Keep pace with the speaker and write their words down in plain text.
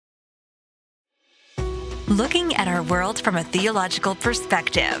Looking at our world from a theological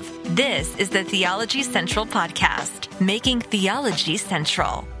perspective. This is the Theology Central Podcast, making theology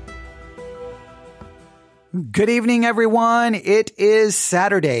central. Good evening, everyone. It is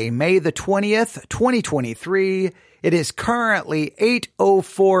Saturday, May the 20th, 2023. It is currently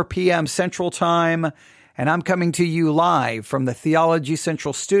 8:04 p.m. Central Time, and I'm coming to you live from the Theology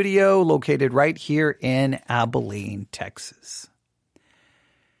Central studio located right here in Abilene, Texas.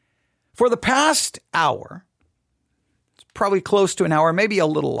 For the past hour, it's probably close to an hour, maybe a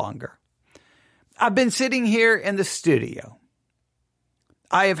little longer, I've been sitting here in the studio.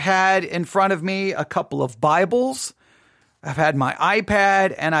 I have had in front of me a couple of Bibles. I've had my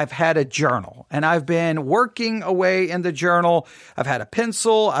iPad and I've had a journal, and I've been working away in the journal. I've had a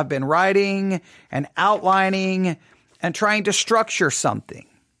pencil. I've been writing and outlining and trying to structure something.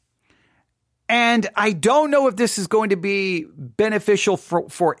 And I don't know if this is going to be beneficial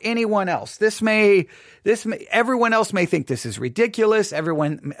for anyone else. Everyone else may think this is ridiculous.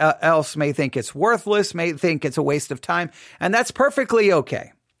 Everyone else may think it's worthless, may think it's a waste of time. And that's perfectly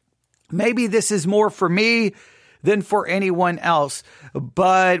okay. Maybe this is more for me than for anyone else.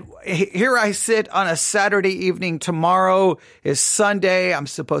 But here I sit on a Saturday evening. Tomorrow is Sunday. I'm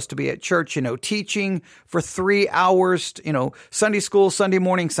supposed to be at church, teaching for 3 hours, Sunday school, Sunday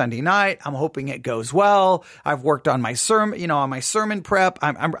morning, Sunday night. I'm hoping it goes well. I've worked on my sermon, on my sermon prep.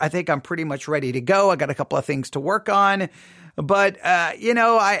 I think I'm pretty much ready to go. I got a couple of things to work on, but,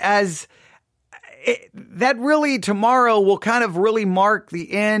 that really tomorrow will kind of really mark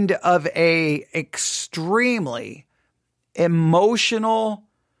the end of a extremely emotional,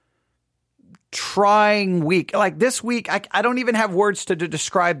 trying week. Like this week, I don't even have words to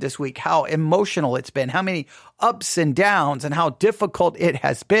describe this week, how emotional it's been, how many ups and downs, and how difficult it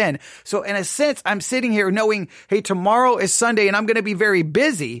has been. So in a sense, I'm sitting here knowing, hey, tomorrow is Sunday and I'm going to be very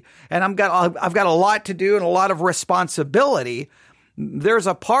busy and I've got a lot to do and a lot of responsibility. There's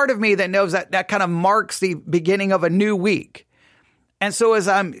a part of me that knows that kind of marks the beginning of a new week. And so as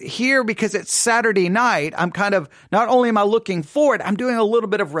I'm here, because it's Saturday night, I'm kind of, not only am I looking forward, I'm doing a little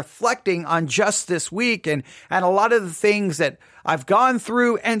bit of reflecting on just this week and a lot of the things that I've gone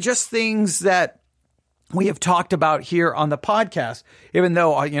through and just things that we have talked about here on the podcast, even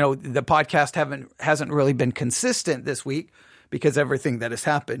though, the podcast hasn't really been consistent this week because everything that has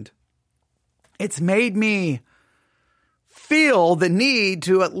happened. It's made me feel the need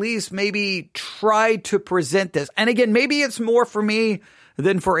to at least maybe try to present this. And again, maybe it's more for me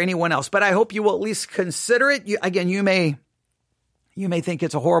than for anyone else, but I hope you will at least consider it. You may think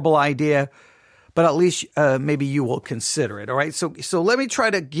it's a horrible idea, but at least maybe you will consider it. All right. So let me try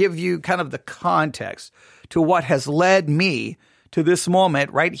to give you kind of the context to what has led me to this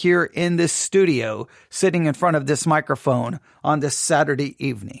moment right here in this studio, sitting in front of this microphone on this Saturday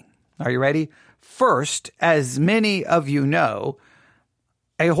evening. Are you ready? First, as many of you know,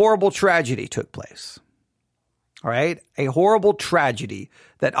 a horrible tragedy took place. All right? A horrible tragedy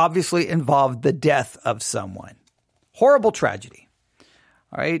that obviously involved the death of someone. Horrible tragedy.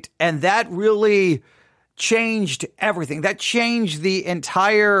 All right? And that really changed everything. That changed the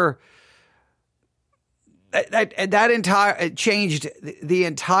entire changed the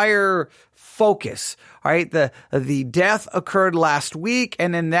entire focus. All right. The death occurred last week,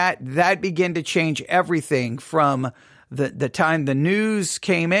 and then that began to change everything from the time the news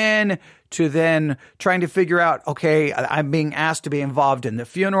came in to then trying to figure out, okay, I'm being asked to be involved in the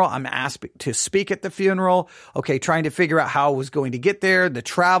funeral. I'm asked to speak at the funeral. Okay. Trying to figure out how I was going to get there, the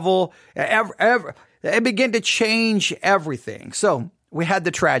travel, it began to change everything. So we had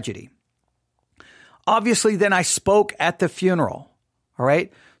the tragedy. Obviously, then I spoke at the funeral. All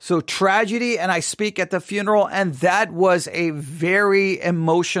right. So tragedy, and I speak at the funeral, and that was a very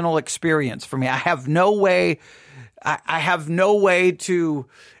emotional experience for me. I have no way to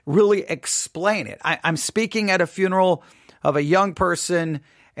really explain it. I'm speaking at a funeral of a young person,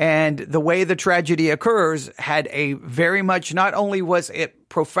 and the way the tragedy occurs had a very much, not only was it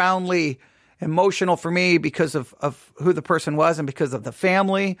profoundly emotional for me because of who the person was and because of the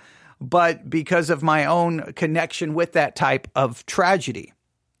family, but because of my own connection with that type of tragedy.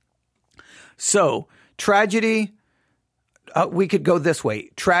 So tragedy, we could go this way: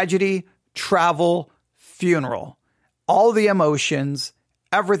 tragedy, travel, funeral, all the emotions,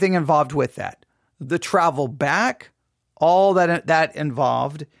 everything involved with that. The travel back, all that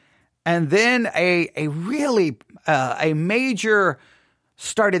involved, and then a major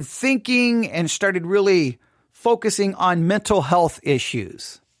started thinking and started really focusing on mental health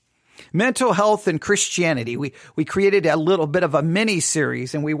issues. mental health and Christianity. We created a little bit of a mini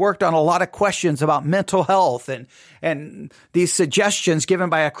series, and we worked on a lot of questions about mental health and these suggestions given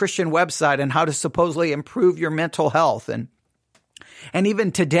by a Christian website and how to supposedly improve your mental health. And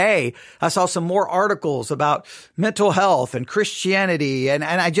even today, I saw some more articles about mental health and Christianity, and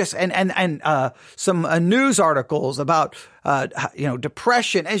some news articles about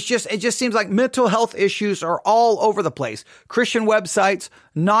depression. It just seems like mental health issues are all over the place. Christian websites,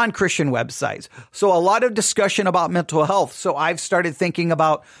 non-Christian websites. So a lot of discussion about mental health. So I've started thinking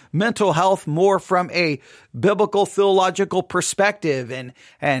about mental health more from a biblical theological perspective,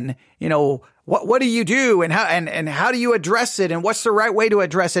 and what do you do, and how do you address it, and what's the right way to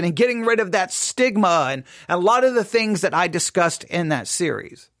address it, and getting rid of that stigma, and a lot of the things that I discussed in that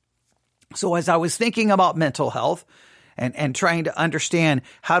series. So as I was thinking about mental health and trying to understand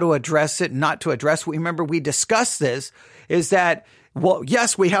how to address it, not to address, remember we discussed this, is that, well,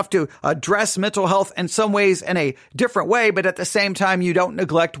 yes, we have to address mental health in some ways in a different way, but at the same time, you don't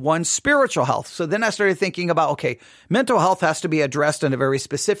neglect one's spiritual health. So then I started thinking about, okay, mental health has to be addressed in a very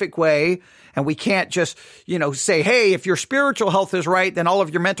specific way. And we can't just, say, hey, if your spiritual health is right, then all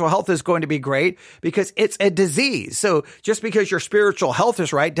of your mental health is going to be great, because it's a disease. So just because your spiritual health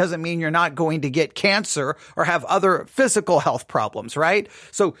is right doesn't mean you're not going to get cancer or have other physical health problems, right?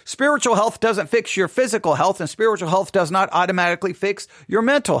 So spiritual health doesn't fix your physical health, and spiritual health does not automatically fix your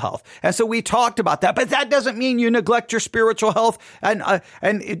mental health. And so we talked about that, but that doesn't mean you neglect your spiritual health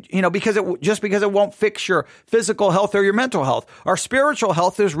because it won't fix your physical health or your mental health. Our spiritual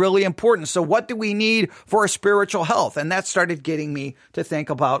health is really important. So what do we need for our spiritual health? And that started getting me to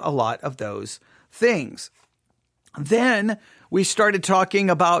think about a lot of those things. Then we started talking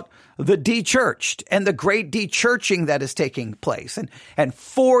about the de-churched and the great de-churching that is taking place. And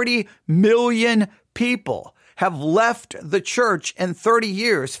 40 million people have left the church in 30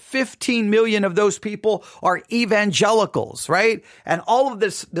 years. 15 million of those people are evangelicals, right? And all of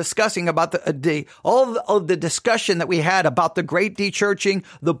this discussing about all of the discussion that we had about the great de-churching,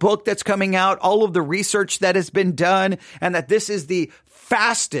 the book that's coming out, all of the research that has been done, and that this is the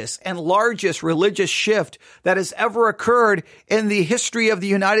fastest and largest religious shift that has ever occurred in the history of the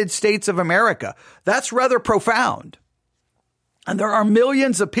United States of America. That's rather profound. And there are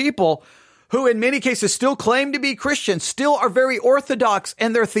millions of people who in many cases still claim to be Christians, still are very orthodox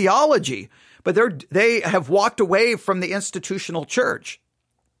in their theology, but they have walked away from the institutional church.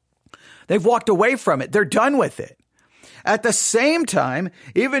 They've walked away from it. They're done with it. At the same time,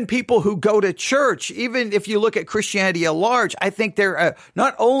 even people who go to church, even if you look at Christianity at large, I think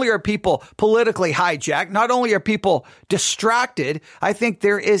not only are people politically hijacked, not only are people distracted, I think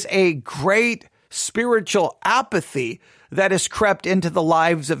there is a great spiritual apathy that has crept into the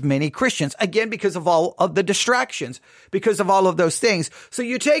lives of many Christians. Again, because of all of the distractions, because of all of those things. So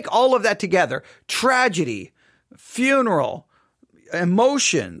you take all of that together, tragedy, funeral,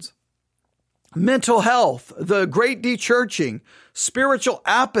 emotions, mental health, the great de-churching, spiritual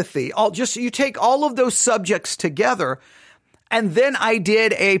apathy, you take all of those subjects together. And then I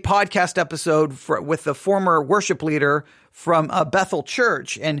did a podcast episode with the former worship leader from Bethel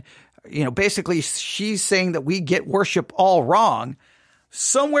Church. And basically she's saying that we get worship all wrong.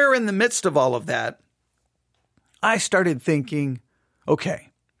 Somewhere in the midst of all of that, I started thinking,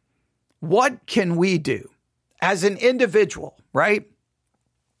 okay, what can we do as an individual, right?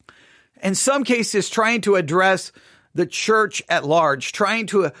 In some cases, trying to address the church at large, trying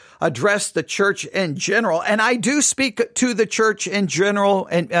to address the church in general. And I do speak to the church in general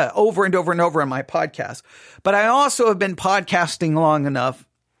and over and over and over in my podcast. But I also have been podcasting long enough.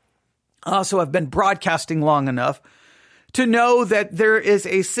 I also have been broadcasting long enough to know that there is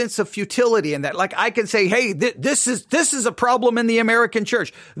a sense of futility in that. Like I can say, hey, this is a problem in the American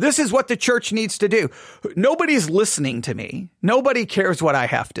church. This is what the church needs to do. Nobody's listening to me. Nobody cares what I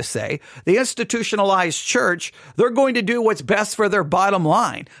have to say. The institutionalized church, they're going to do what's best for their bottom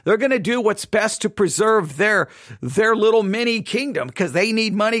line. They're going to do what's best to preserve their little mini kingdom because they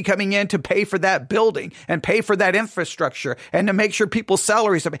need money coming in to pay for that building and pay for that infrastructure and to make sure people's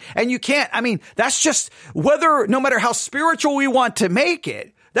salaries are. And you can't, that's just no matter how spiritual we want to make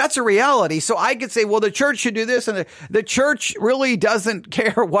it, that's a reality. So I could say, well, the church should do this, and the church really doesn't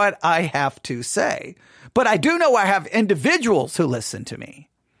care what I have to say. But I do know I have individuals who listen to me.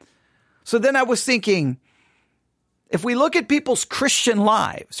 So then I was thinking, if we look at people's Christian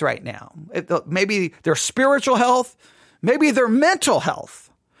lives right now, maybe their spiritual health, maybe their mental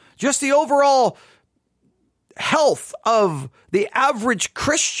health, just the overall health of the average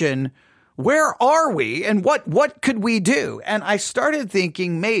Christian, where are we and what could we do? And I started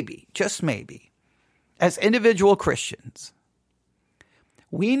thinking maybe, just maybe, as individual Christians,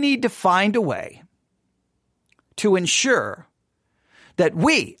 we need to find a way to ensure that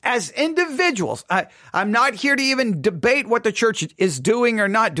we, as individuals, I'm not here to even debate what the church is doing or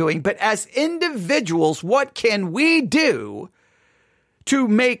not doing, but as individuals, what can we do to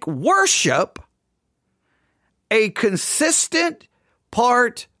make worship a consistent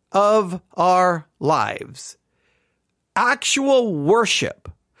part of our lives? Actual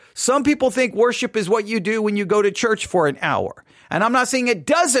worship. Some people think worship is what you do when you go to church for an hour. And I'm not saying it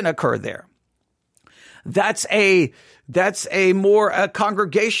doesn't occur there. That's a more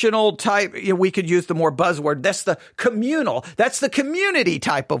congregational type. We could use the more buzzword. That's the communal. That's the community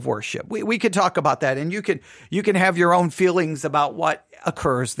type of worship. We could talk about that, and you can have your own feelings about what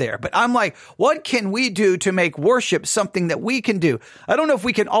occurs there. But I'm like, what can we do to make worship something that we can do? I don't know if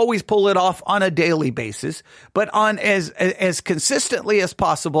we can always pull it off on a daily basis, but on as consistently as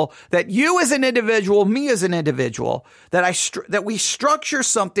possible, that you as an individual, me as an individual, that we structure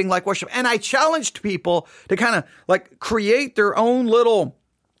something like worship. And I challenged people to kind of like create their own little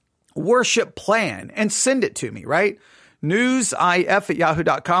worship plan and send it to me, right?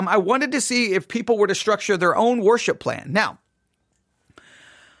 newsif@yahoo.com. I wanted to see if people were to structure their own worship plan. Now,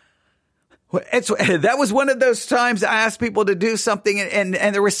 that was one of those times I asked people to do something,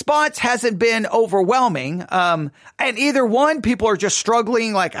 and the response hasn't been overwhelming. And either one, people are just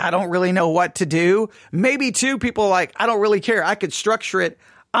struggling, like, I don't really know what to do. Maybe two, people are like, I don't really care. I could structure it.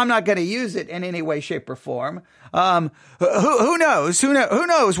 I'm not going to use it in any way, shape, or form. Who knows? Who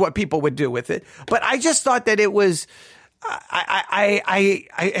knows what people would do with it? But I just thought that it was, I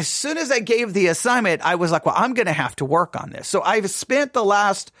as soon as I gave the assignment, I was like, well, I'm going to have to work on this. So I've spent the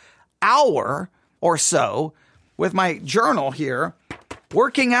last hour or so with my journal here,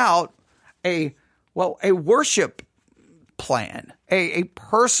 working out a worship plan, a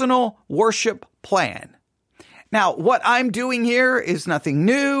personal worship plan. Now, what I'm doing here is nothing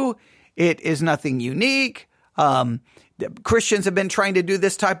new. It is nothing unique. Christians have been trying to do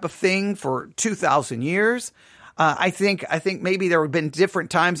this type of thing for 2,000 years. I think maybe there have been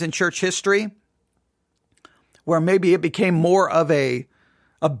different times in church history where maybe it became more of a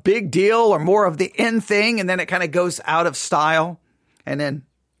big deal or more of the in thing, and then it kind of goes out of style, and then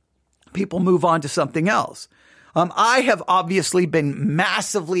people move on to something else. I have obviously been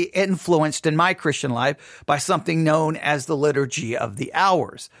massively influenced in my Christian life by something known as the Liturgy of the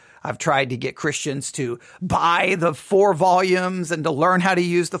Hours. I've tried to get Christians to buy the 4 volumes and to learn how to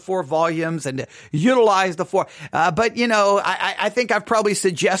use the 4 volumes and to utilize the 4. But, I think I've probably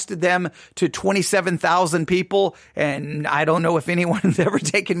suggested them to 27,000 people, and I don't know if anyone's ever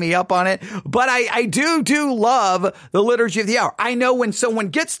taken me up on it. But I do love the Liturgy of the Hour. I know when someone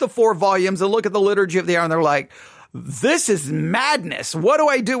gets the 4 volumes and look at the Liturgy of the Hour and they're like, this is madness. What do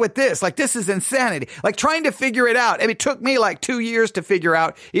I do with this? Like, this is insanity. Like, trying to figure it out. I mean, it took me like 2 years to figure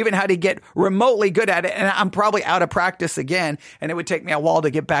out even how to get remotely good at it. And I'm probably out of practice again. And it would take me a while to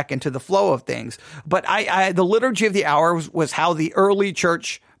get back into the flow of things. But the Liturgy of the Hour was how the early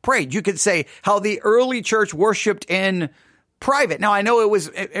church prayed. You could say how the early church worshiped in private. Now, I know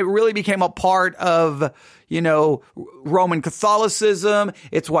it really became a part of, Roman Catholicism.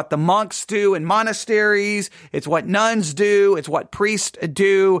 It's what the monks do in monasteries. It's what nuns do. It's what priests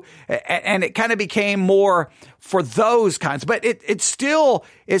do. And it kind of became more for those kinds. But it still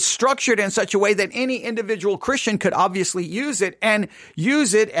is structured in such a way that any individual Christian could obviously use it and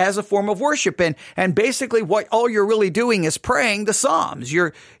use it as a form of worship. And basically what all you're really doing is praying the Psalms.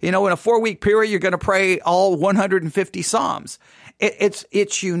 You're, in a 4-week period, you're going to pray all 150 Psalms.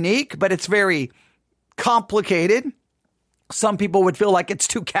 It's unique, but it's very complicated. Some people would feel like it's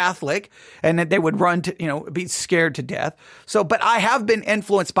too Catholic and that they would run to, be scared to death. So, but I have been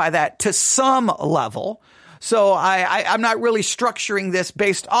influenced by that to some level. So I'm not really structuring this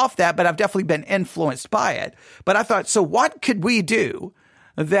based off that, but I've definitely been influenced by it. But I thought, so what could we do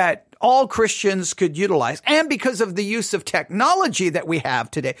that all Christians could utilize? And because of the use of technology that we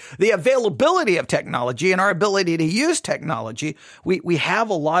have today, the availability of technology and our ability to use technology, we have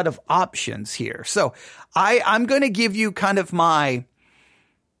a lot of options here. So I'm going to give you kind of my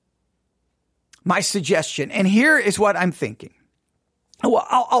suggestion. And here is what I'm thinking. Well,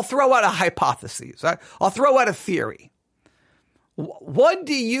 I'll throw out a hypothesis. I'll throw out a theory. What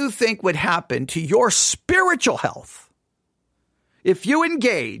do you think would happen to your spiritual health if you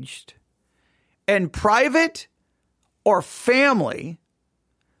engaged in private or family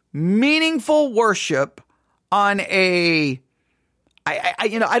meaningful worship on I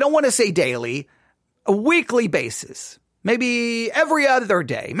don't want to say daily, a weekly basis, maybe every other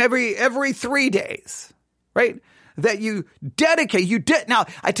day, maybe every 3 days, right? that you dedicate. Now,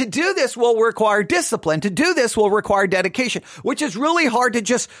 to do this will require discipline. To do this will require dedication, which is really hard to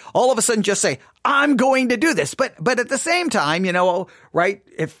just all of a sudden just say, I'm going to do this. But at the same time, right?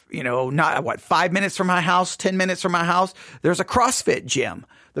 If, not 5 minutes from my house, 10 minutes from my house, there's a CrossFit gym.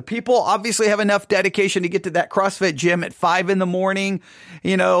 The people obviously have enough dedication to get to that CrossFit gym at 5 a.m.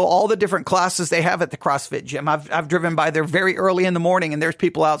 All the different classes they have at the CrossFit gym. I've driven by there very early in the morning and there's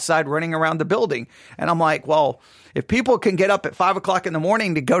people outside running around the building. And I'm like, well, if people can get up at 5 o'clock in the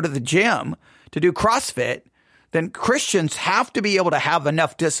morning to go to the gym to do CrossFit, then Christians have to be able to have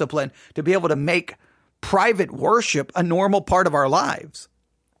enough discipline to be able to make private worship a normal part of our lives.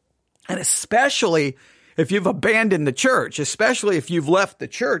 And especially if you've abandoned the church, especially if you've left the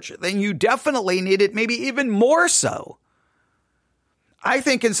church, then you definitely need it, maybe even more so. I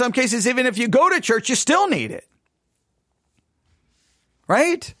think in some cases, even if you go to church, you still need it.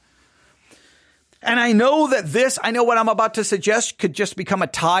 Right? And I know what I'm about to suggest could just become a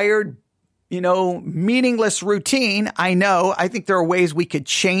tired, meaningless routine. I think there are ways we could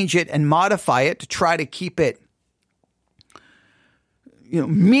change it and modify it to try to keep it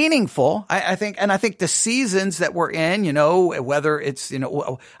meaningful. I think the seasons that we're in, whether it's,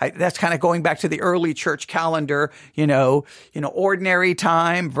 that's kind of going back to the early church calendar, ordinary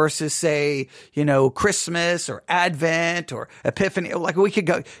time versus say, Christmas or Advent or Epiphany, like we could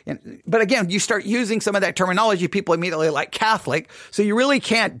go. But again, you start using some of that terminology, people immediately like Catholic. So you really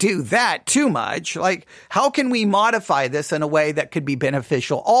can't do that too much. Like, how can we modify this in a way that could be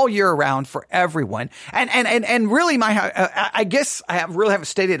beneficial all year round for everyone? And really I guess I really haven't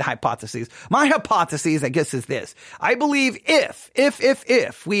stated hypotheses. My hypothesis, I guess, is this. I believe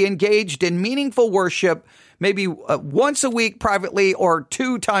if we engaged in meaningful worship, maybe once a week privately or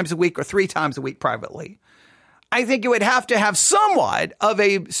 2 times a week or 3 times a week privately, I think it would have to have somewhat of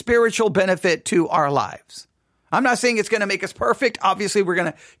a spiritual benefit to our lives. I'm not saying it's going to make us perfect. Obviously, we're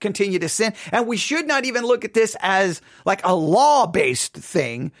going to continue to sin. And we should not even look at this as like a law-based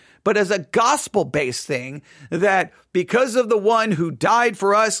thing, but as a gospel-based thing, that because of the one who died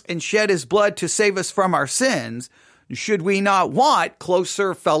for us and shed his blood to save us from our sins, should we not want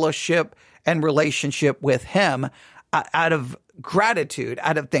closer fellowship and relationship with him out of gratitude,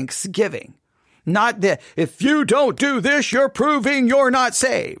 out of thanksgiving? Not that if you don't do this, you're proving you're not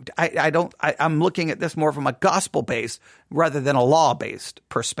saved. I'm looking at this more from a gospel-based rather than a law-based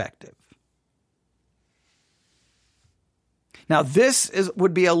perspective. Now, this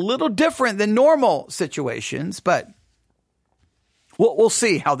would be a little different than normal situations, but we'll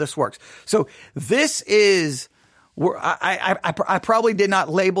see how this works. So this is where I probably did not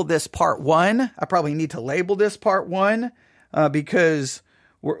label this part 1. I probably need to label this part 1 because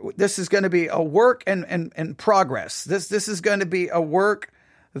this is going to be a work and progress. This is going to be a work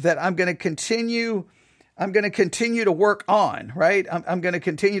that I'm going to continue. I'm going to continue to work on, right? I'm going to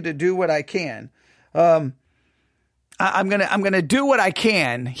continue to do what I can. I'm going to do what I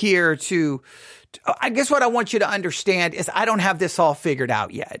can here to, I guess what I want you to understand is I don't have this all figured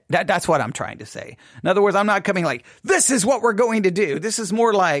out yet. That's what I'm trying to say. In other words, I'm not coming like, this is what we're going to do. This is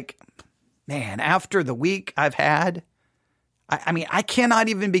more like, man, after the week I've had, I cannot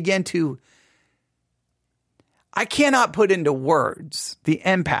even begin to, I cannot put into words the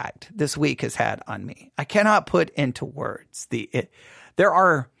impact this week has had on me. I cannot put into words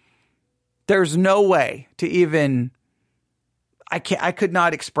there's no way to even, I could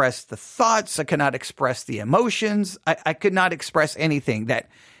not express the thoughts. I could not express the emotions. I could not express anything. That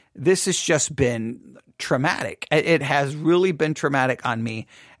this has just been traumatic. It has really been traumatic on me.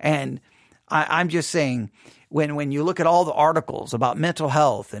 And I'm just saying, when you look at all the articles about mental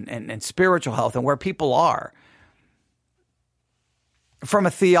health and spiritual health and where people are, from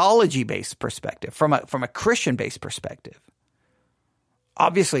a theology-based perspective, from a Christian-based perspective,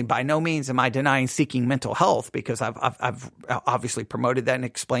 obviously, by no means am I denying seeking mental health, because I've obviously promoted that and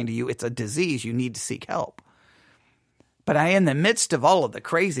explained to you it's a disease. You need to seek help. But in the midst of all of the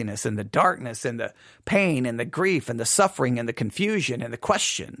craziness and the darkness and the pain and the grief and the suffering and the confusion and the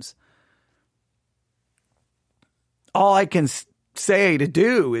questions, all I can say to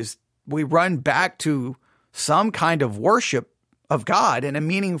do is we run back to some kind of worship of God in a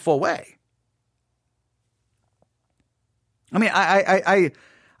meaningful way. I mean,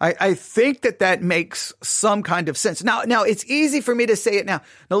 I think that makes some kind of sense. Now it's easy for me to say it now.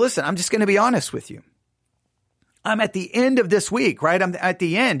 Now listen, I'm just going to be honest with you. I'm at the end of this week, right? I'm at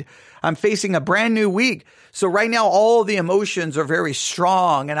the end. I'm facing a brand new week. So right now, all the emotions are very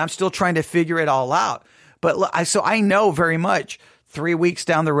strong and I'm still trying to figure it all out. But so I know very much 3 weeks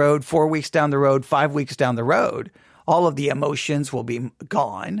down the road, 4 weeks down the road, 5 weeks down the road, all of the emotions will be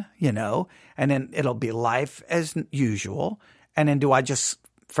gone, and And then it'll be life as usual. And then do I just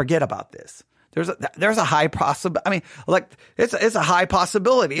forget about this? There's a high possibility. I mean, like it's a high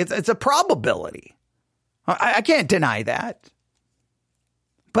possibility. It's a probability. I can't deny that.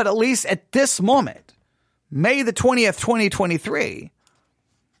 But at least at this moment, May the 20th, 2023,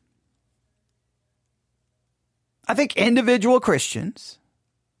 I think individual Christians,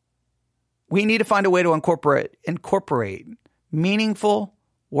 we need to find a way to incorporate meaningful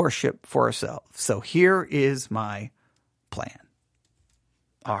worship for ourselves. So here is my plan.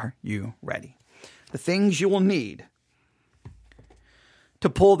 Are you ready? The things you will need to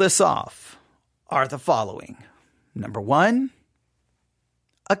pull this off are the following. Number 1,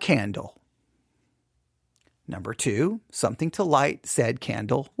 a candle. Number 2, something to light said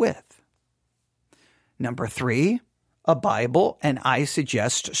candle with. Number 3, a Bible, and I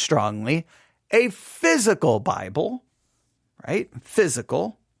suggest strongly a physical Bible, right?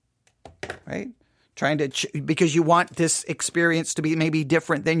 Physical, right? Because you want this experience to be maybe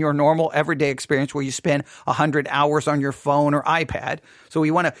different than your normal everyday experience where you spend 100 hours on your phone or iPad. So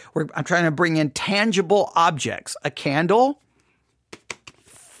I'm trying to bring in tangible objects, a candle,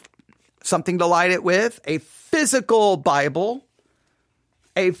 something to light it with, a physical Bible,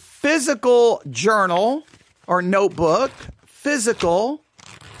 a physical journal or notebook, physical,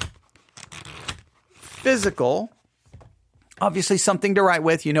 obviously something to write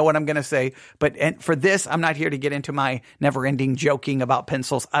with. You know what I'm going to say. But for this, I'm not here to get into my never-ending joking about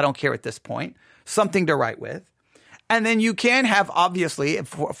pencils. I don't care at this point. Something to write with. And then you can have, obviously,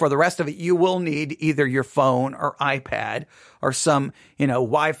 for the rest of it, you will need either your phone or iPad or some,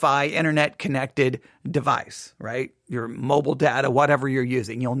 Wi-Fi, internet-connected device, right? Your mobile data, whatever you're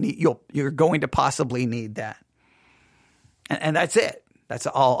using, you're going to possibly need that. And that's it. That's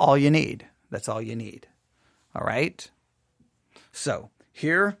all you need. That's all you need. All right? So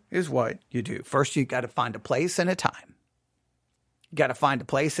here is what you do. First, you got to find a place and a time. You got to find a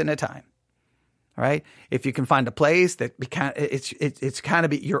place and a time. All right. If you can find a place that it's kind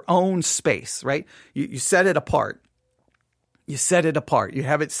of your own space, right? You set it apart. You set it apart. You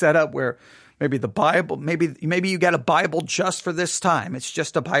have it set up where maybe the Bible, maybe you got a Bible just for this time. It's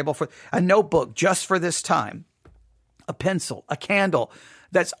just a Bible for a notebook just for this time, a pencil, a candle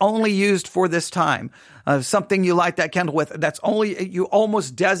that's only used for this time, something you light that candle with. That's only, you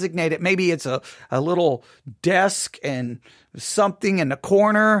almost designate it. Maybe it's a little desk and something in the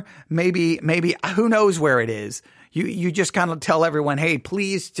corner. Maybe who knows where it is. You just kind of tell everyone, hey,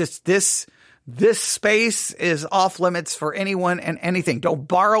 please, just this space is off limits for anyone and anything. Don't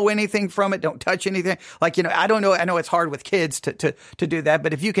borrow anything from it. Don't touch anything. I don't know. I know it's hard with kids to do that,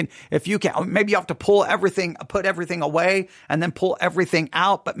 but if you can, maybe you have to put everything away and then pull everything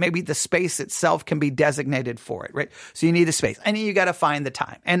out, but maybe the space itself can be designated for it, right? So you need a space and then you got to find the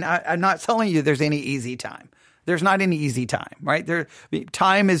time. And I'm not telling you there's any easy time. There's not any easy time, right?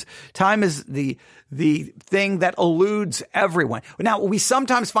 Time is the thing that eludes everyone. Now, we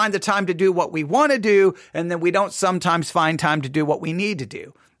sometimes find the time to do what we want to do, and then we don't sometimes find time to do what we need to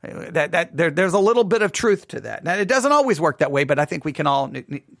do. There's a little bit of truth to that. Now, it doesn't always work that way, but I think we can all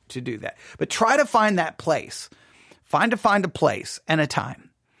need to do that. But try to find that place. Find a place and a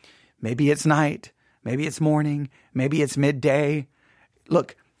time. Maybe it's night. Maybe it's morning. Maybe it's midday.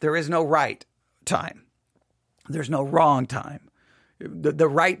 Look, there is no right time. There's no wrong time. The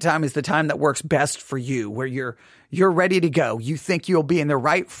right time is the time that works best for you, where you're ready to go. You think you'll be in the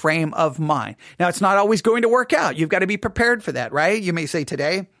right frame of mind. Now, it's not always going to work out. You've got to be prepared for that, right? You may say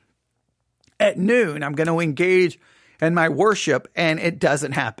today at noon, I'm going to engage in my worship, and it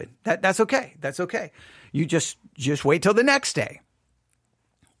doesn't happen. That's okay. That's okay. You just wait till the next day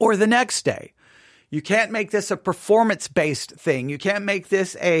or the next day. You can't make this a performance-based thing. You can't make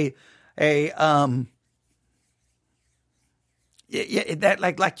this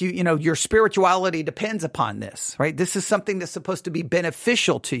your spirituality depends upon this, right? This is something that's supposed to be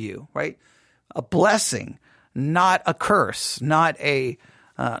beneficial to you, right? A blessing, not a curse, not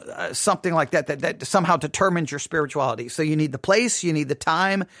something like that somehow determines your spirituality. So you need the place, you need the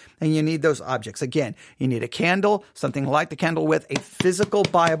time, and you need those objects. Again, you need a candle, something to light the candle with, a physical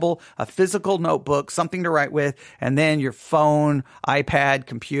Bible, a physical notebook, something to write with, and then your phone, iPad,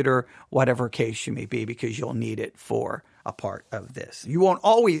 computer, whatever case you may be, because you'll need it for a part of this. You won't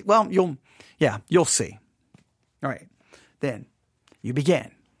always, you'll see. All right. Then you begin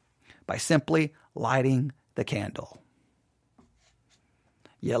by simply lighting the candle.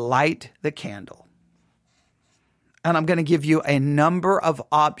 You light the candle. And I'm going to give you a number of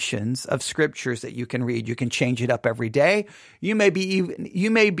options of scriptures that you can read. You can change it up every day. You may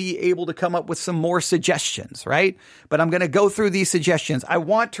be able to come up with some more suggestions, right? But I'm going to go through these suggestions. I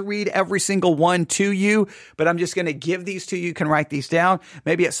want to read every single one to you, but I'm just going to give these to you. You can write these down.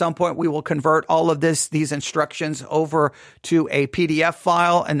 Maybe at some point we will convert all of these instructions over to a PDF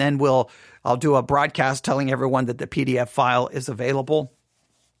file, and then I'll do a broadcast telling everyone that the PDF file is available.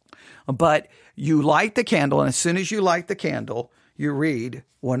 But you light the candle, and as soon as you light the candle, you read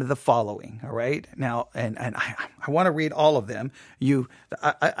one of the following, all right? Now, and I want to read all of them.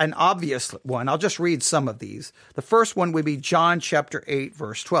 An obvious one, I'll just read some of these. The first one would be John chapter 8,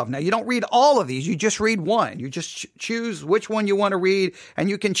 verse 12. Now, you don't read all of these. You just read one. You just choose which one you want to read, and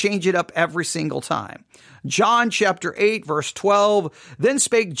you can change it up every single time. John chapter 8, verse 12, then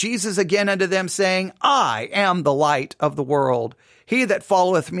spake Jesus again unto them, saying, I am the light of the world. He that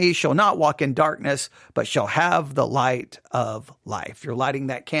followeth me shall not walk in darkness, but shall have the light of life. You're lighting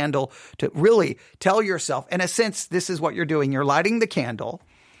that candle to really tell yourself, in a sense, this is what you're doing. You're lighting the candle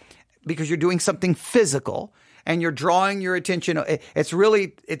because you're doing something physical, and you're drawing your attention. It's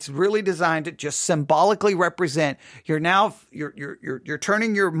really designed to just symbolically represent you're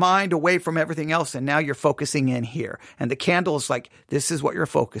turning your mind away from everything else, and now you're focusing in here. And the candle is like, this is what you're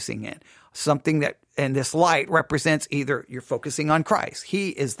focusing in. Something that, and this light represents either you're focusing on Christ. He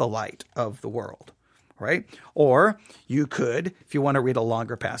is the light of the world, right? Or you could, if you want to read a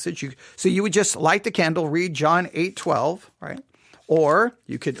longer passage, you would just light the candle, read John 8:12, right? Or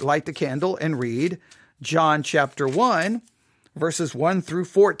you could light the candle and read John chapter 1, verses 1 through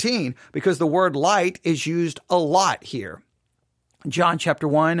 14, because the word light is used a lot here. John chapter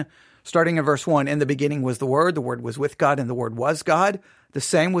 1, starting in verse 1, in the beginning was the Word was with God, and the Word was God. The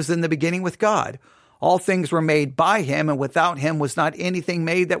same was in the beginning with God. All things were made by him, and without him was not anything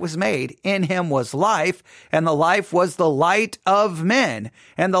made that was made. In him was life, and the life was the light of men.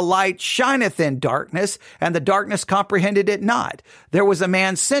 And the light shineth in darkness, and the darkness comprehended it not. There was a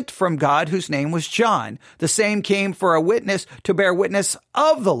man sent from God whose name was John. The same came for a witness to bear witness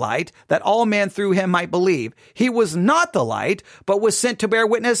of the light, that all men through him might believe. He was not the light, but was sent to bear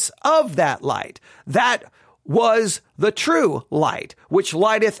witness of that light. That was the true light, which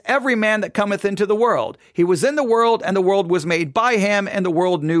lighteth every man that cometh into the world. He was in the world, and the world was made by him, and the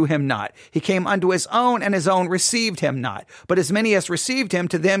world knew him not. He came unto his own, and his own received him not. But as many as received him,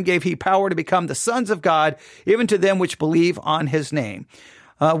 to them gave he power to become the sons of God, even to them which believe on his name,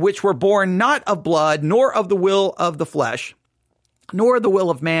 which were born not of blood, nor of the will of the flesh, nor the will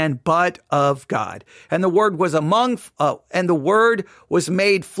of man, but of God. And the Word was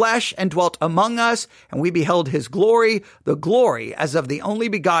made flesh and dwelt among us, and we beheld his glory, the glory as of the only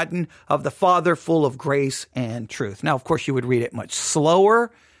begotten of the Father, full of grace and truth. Now, of course, you would read it much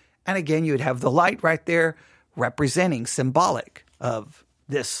slower. And again, you would have the light right there representing, symbolic of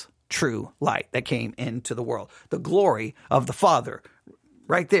this true light that came into the world. The glory of the Father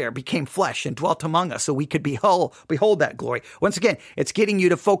right there became flesh and dwelt among us, so we could behold that glory. Once again, it's getting you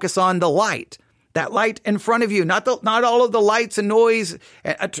to focus on the light, that light in front of you, not all of the lights and noise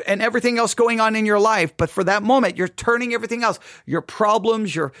and everything else going on in your life. But for that moment, you're turning everything else, your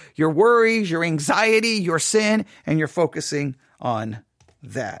problems, your worries, your anxiety, your sin, and you're focusing on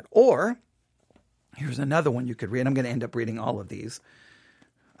that. Or here's another one you could read. I'm going to end up reading all of these.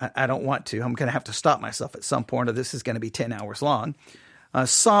 I don't want to. I'm going to have to stop myself at some point, or this is going to be 10 hours long.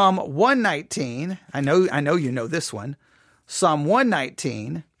 Psalm 119, I know you know this one. Psalm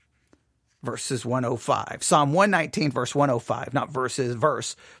 119, verses 105. Psalm 119, verse 105, not verses,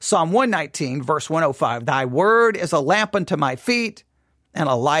 verse. Psalm 119, verse 105. Thy word is a lamp unto my feet and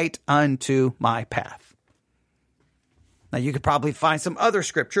a light unto my path. Now, you could probably find some other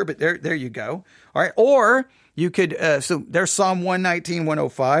scripture, but there you go. All right. Or you could, so there's Psalm 119,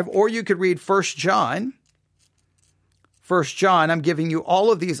 105, or you could read 1 John. 1 John, I'm giving you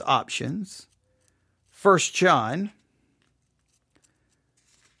all of these options. 1 John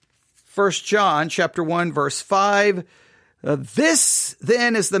chapter 1, verse 5. This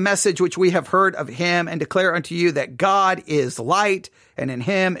then is the message which we have heard of him and declare unto you, that God is light, and in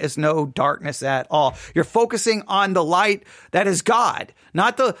him is no darkness at all. You're focusing on the light that is God,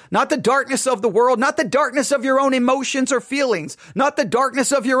 not the darkness of the world, not the darkness of your own emotions or feelings, not the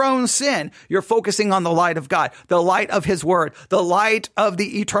darkness of your own sin. You're focusing on the light of God, the light of his word, the light of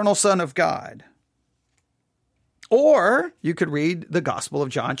the eternal Son of God. Or you could read the Gospel of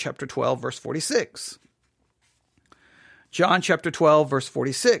John chapter 12, verse 46. John chapter 12, verse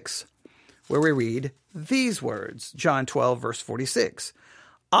 46, where we read these words. John 12, verse 46.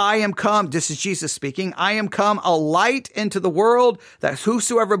 I am come, this is Jesus speaking, I am come a light into the world, that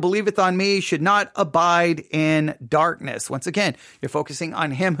whosoever believeth on me should not abide in darkness. Once again, you're focusing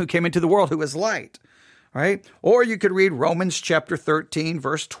on him who came into the world, who is light, right? Or you could read Romans chapter 13,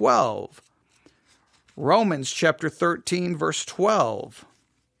 verse 12. Romans chapter 13, verse 12.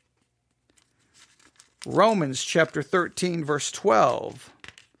 Romans chapter 13, verse 12,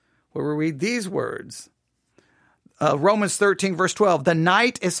 where we read these words. Romans 13, verse 12, the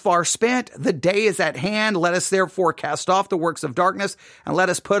night is far spent, the day is at hand. Let us therefore cast off the works of darkness and let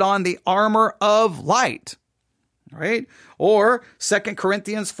us put on the armor of light. Right? Or 2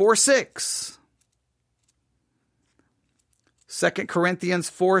 Corinthians 4, 6. 2 Corinthians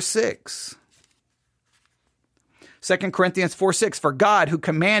 4, 6. 2 Corinthians 4, 6, for God, who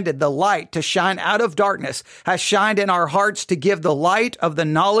commanded the light to shine out of darkness, has shined in our hearts to give the light of the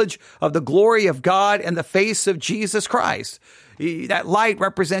knowledge of the glory of God in the face of Jesus Christ. That light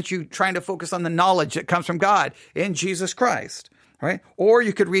represents you trying to focus on the knowledge that comes from God in Jesus Christ. Right? Or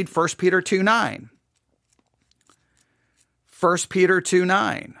you could read 1 Peter 2, 9. 1 Peter 2,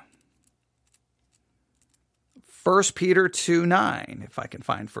 9. 1 Peter 2, 9, if I can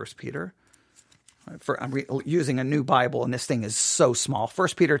find 1 Peter. I'm using a new Bible, and this thing is so small. 1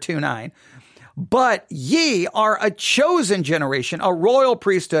 Peter 2, 9. But ye are a chosen generation, a royal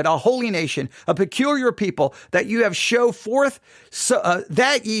priesthood, a holy nation, a peculiar people, that you have show forth,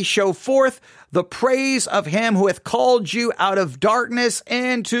 that ye show forth the praise of him who hath called you out of darkness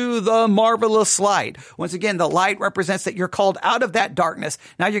into the marvelous light. Once again, the light represents that you're called out of that darkness.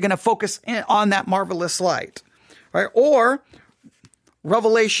 Now you're going to focus on that marvelous light. Right? Or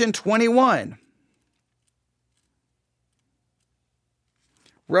Revelation 21.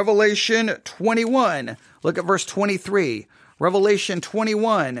 Revelation 21, look at verse 23. Revelation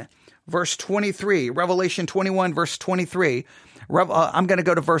 21, verse 23. Revelation 21, verse 23. I'm going to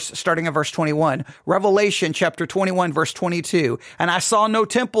go to starting at verse 21. Revelation chapter 21, verse 22. And I saw no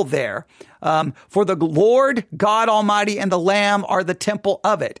temple there, for the Lord God Almighty and the Lamb are the temple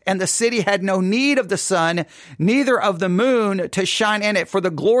of it. And the city had no need of the sun, neither of the moon to shine in it, for the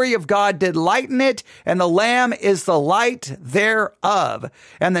glory of God did lighten it, and the Lamb is the light thereof.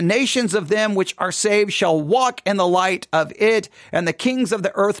 And the nations of them which are saved shall walk in the light of it, and the kings of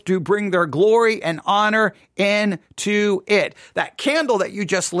the earth do bring their glory and honor into it. That candle that you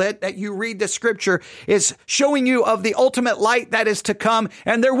just lit, that you read the scripture, is showing you of the ultimate light that is to come,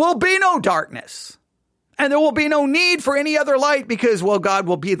 and there will be no darkness. And there will be no need for any other light because, well, God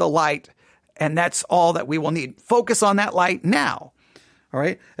will be the light, and that's all that we will need. Focus on that light now. All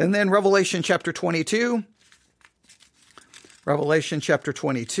right. And then Revelation chapter 22. Revelation chapter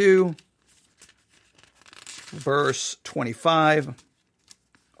 22, verse 25.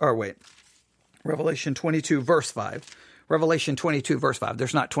 Or wait. Revelation 22, verse 5. Revelation 22, verse 5.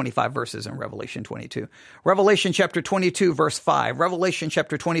 There's not 25 verses in Revelation 22. Revelation chapter 22, verse 5. Revelation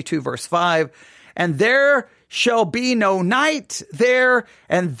chapter 22, verse 5. And there shall be no night there,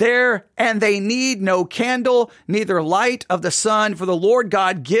 and they need no candle, neither light of the sun, for the Lord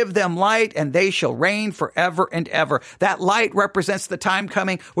God give them light, and they shall reign forever and ever. That light represents the time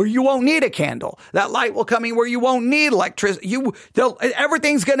coming where you won't need a candle. That light will come where you won't need electricity.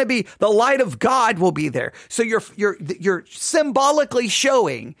 Everything's going to be, the light of God will be there. So you're symbolically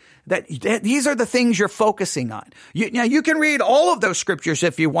showing that these are the things you're focusing on. Now, you can read all of those scriptures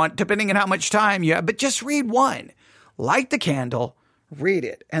if you want, depending on how much time you have, but just read one. Light the candle, read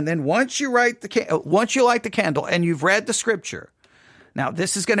it. And then once you light the candle and you've read the scripture, now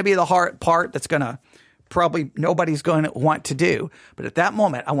this is going to be the hard part that's going to probably nobody's going to want to do. But at that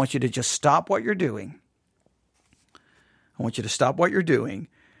moment, I want you to just stop what you're doing. I want you to stop what you're doing.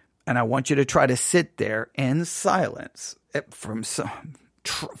 And I want you to try to sit there in silence from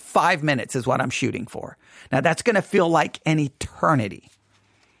 5 minutes is what I'm shooting for. Now that's going to feel like an eternity.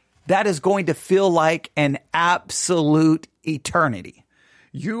 That is going to feel like an absolute eternity.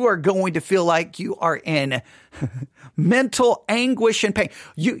 You are going to feel like you are in mental anguish and pain.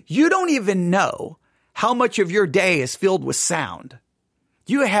 You don't even know how much of your day is filled with sound.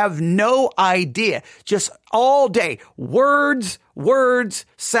 You have no idea. Just all day, words,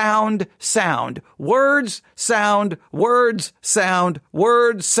 sound, words, sound,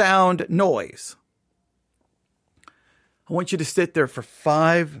 noise. I want you to sit there for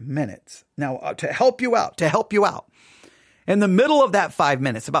 5 minutes. Now, to help you out, in the middle of that 5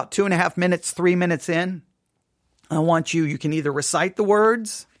 minutes, about 2.5 minutes, 3 minutes in, I want you can either recite the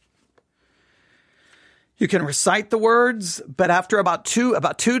words. You can recite the words, but after about 2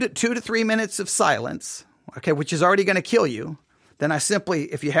 to 3 minutes of silence, okay, which is already going to kill you, then I simply,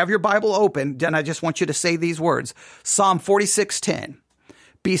 if you have your Bible open, then I just want you to say these words. Psalm 46:10.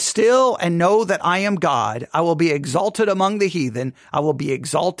 Be still and know that I am God. I will be exalted among the heathen. I will be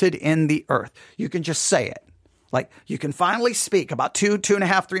exalted in the earth. You can just say it. Like you can finally speak about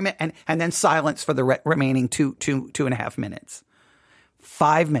 2.5, 3 minutes, and then silence for the remaining 2.5 minutes.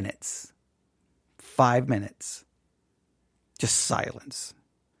 5 minutes. 5 minutes. Just silence.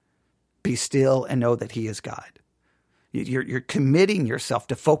 Be still and know that he is God. You're committing yourself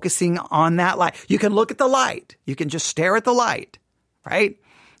to focusing on that light. You can look at the light. You can just stare at the light, right?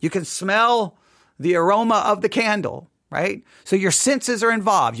 You can smell the aroma of the candle, right? So your senses are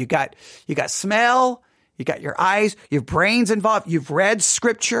involved. You got smell, you got your eyes, your brain's involved. You've read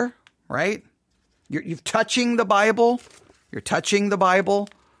scripture, right? You're touching the Bible. You're touching the Bible,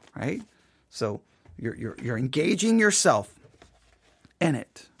 right? So you're engaging yourself in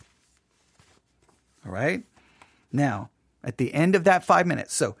it. All right? Now, at the end of that 5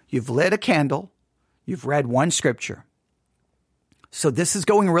 minutes, so you've lit a candle, you've read one scripture. So this is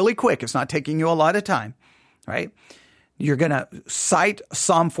going really quick. It's not taking you a lot of time, right? You're going to cite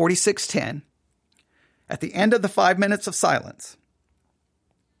Psalm 46:10. At the end of the 5 minutes of silence,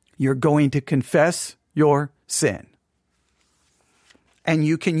 you're going to confess your sin. And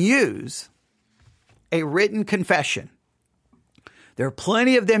you can use a written confession. There are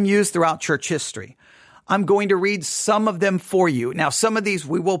plenty of them used throughout church history. I'm going to read some of them for you. Now, some of these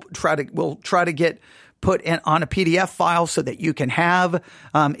we'll try to get put in on a PDF file so that you can have.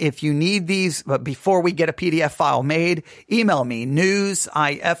 If you need these, but before we get a PDF file made, email me,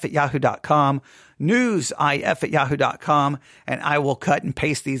 newsif@yahoo.com, newsif@yahoo.com, and I will cut and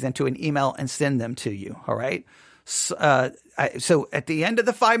paste these into an email and send them to you. All right. So at the end of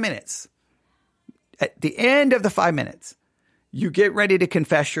the 5 minutes, you get ready to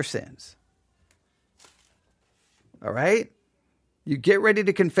confess your sins. All right. You get ready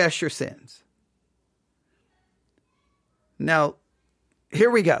to confess your sins. Now, here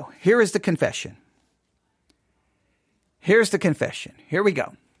we go. Here is the confession. Here's the confession. Here we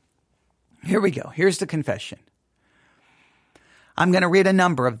go. Here's the confession. I'm going to read a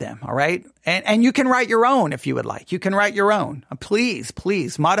number of them, all right? And you can write your own if you would like. You can write your own.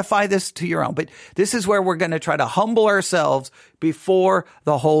 Please modify this to your own. But this is where we're going to try to humble ourselves before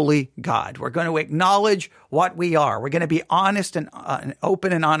the holy God. We're going to acknowledge what we are. We're going to be honest and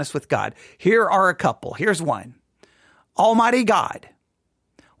open and honest with God. Here are a couple. Here's one. Almighty God,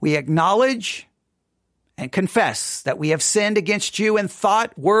 we acknowledge and confess that we have sinned against you in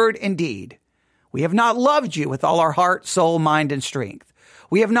thought, word, and deed. We have not loved you with all our heart, soul, mind, and strength.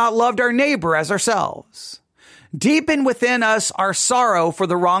 We have not loved our neighbor as ourselves. Deepen within us our sorrow for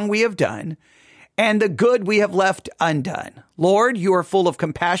the wrong we have done and the good we have left undone. Lord, you are full of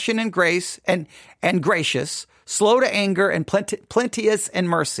compassion and grace and gracious, slow to anger and plenteous in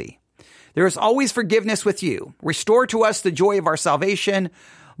mercy. There is always forgiveness with you. Restore to us the joy of our salvation.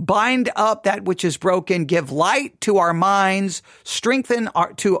 Bind up that which is broken. Give light to our minds. Strength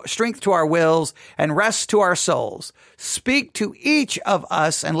to our wills and rest to our souls. Speak to each of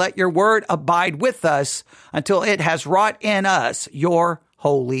us and let your word abide with us until it has wrought in us your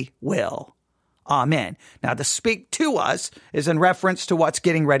holy will. Amen. Now, the speak to us is in reference to what's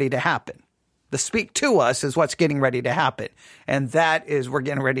getting ready to happen. The speak to us is what's getting ready to happen. And that is, we're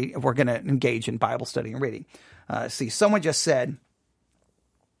going to engage in Bible study and reading. See, someone just said,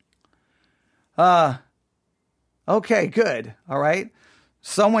 okay, good. All right.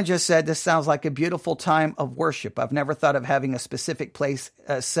 Someone just said, this sounds like a beautiful time of worship. I've never thought of having a specific place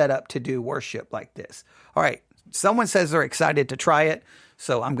set up to do worship like this. All right. Someone says they're excited to try it.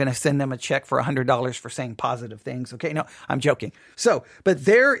 So I'm going to send them a check for $100 for saying positive things. Okay. No, I'm joking. So, but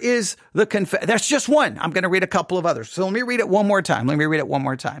there is that's just one. I'm going to read a couple of others. So let me read it one more time.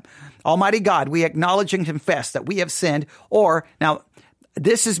 Almighty God, we acknowledge and confess that we have sinned, or now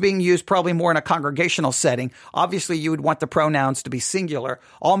this is being used probably more in a congregational setting. Obviously you would want the pronouns to be singular.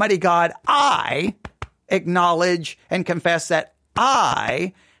 Almighty God, I acknowledge and confess that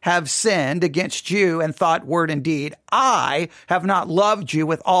I have sinned against you in thought, word, and deed. I have not loved you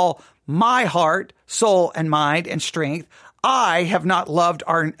with all my heart, soul, and mind and strength. I have not loved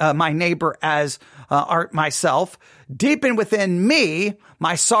my neighbor as myself. Deepen within me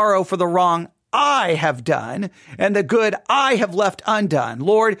my sorrow for the wrong I have done and the good I have left undone.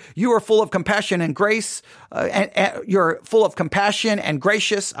 Lord, you are full of compassion and grace, and you're full of compassion and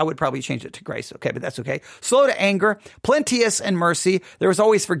gracious. I would probably change it to grace. Okay, but that's okay. Slow to anger, plenteous in mercy. There is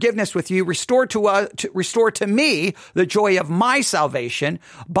always forgiveness with you. Restore to me the joy of my salvation.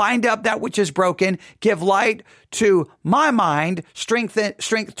 Bind up that which is broken. Give light to my mind, strength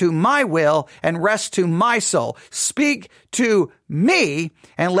to my will, and rest to my soul. Speak to me,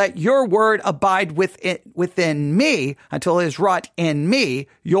 and let your word abide within me until it is wrought in me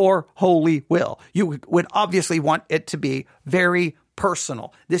your holy will. You would obviously want it to be very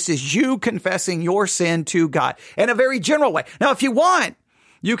personal. This is you confessing your sin to God in a very general way. Now, if you want,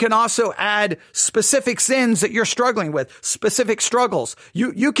 you can also add specific sins that you're struggling with, specific struggles.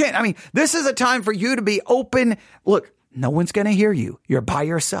 You can't, this is a time for you to be open. Look, no one's going to hear you. You're by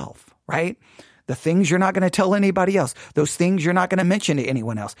yourself, right? The things you're not going to tell anybody else, those things you're not going to mention to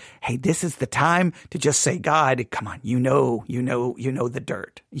anyone else. Hey, this is the time to just say, God, come on, you know the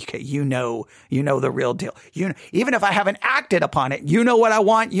dirt. Okay, you know the real deal. Even if I haven't acted upon it, you know what I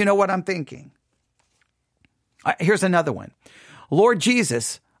want, you know what I'm thinking. Here's another one. Lord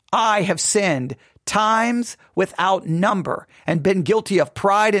Jesus, I have sinned times without number and been guilty of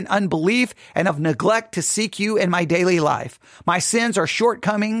pride and unbelief and of neglect to seek you in my daily life. My sins are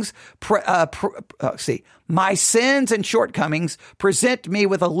shortcomings. My sins and shortcomings present me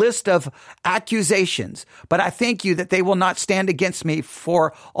with a list of accusations, but I thank you that they will not stand against me,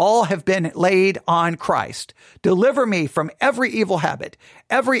 for all have been laid on Christ. Deliver me from every evil habit,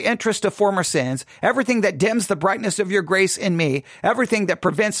 every interest of former sins, everything that dims the brightness of your grace in me, everything that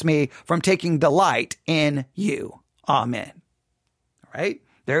prevents me from taking delight in you. Amen. All right?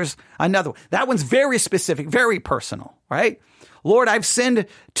 There's another one. That one's very specific, very personal, right? Lord, I've sinned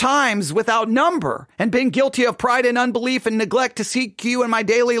times without number and been guilty of pride and unbelief and neglect to seek you in my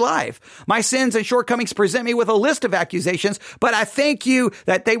daily life. My sins and shortcomings present me with a list of accusations, but I thank you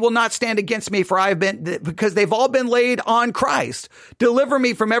that they will not stand against me, because they've all been laid on Christ. Deliver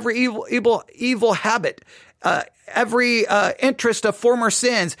me from every evil habit, every interest of former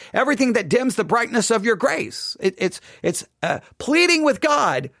sins, everything that dims the brightness of your grace. It's pleading with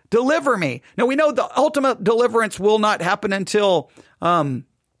God, deliver me. Now, we know the ultimate deliverance will not happen until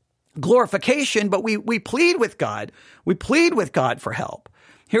glorification, but we plead with God. We plead with God for help.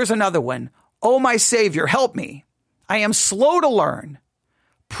 Here's another one. Oh, my Savior, help me. I am slow to learn,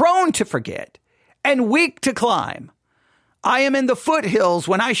 prone to forget, and weak to climb. I am in the foothills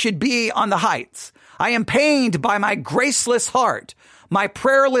when I should be on the heights. I am pained by my graceless heart, my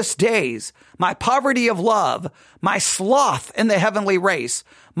prayerless days, my poverty of love, my sloth in the heavenly race,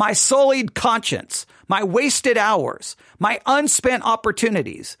 my sullied conscience, my wasted hours, my unspent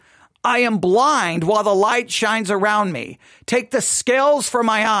opportunities. I am blind while the light shines around me. Take the scales from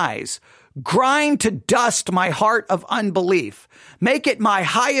my eyes. Grind to dust my heart of unbelief. Make it my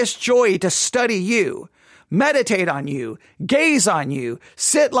highest joy to study you. Meditate on you, gaze on you,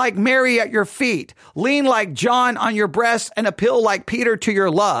 sit like Mary at your feet, lean like John on your breast, and appeal like Peter to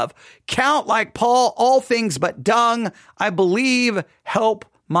your love. Count like Paul all things but dung. I believe, help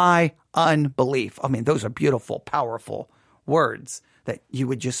my unbelief. Those are beautiful, powerful words that you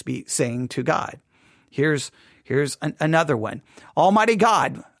would just be saying to God. Here's another one. Almighty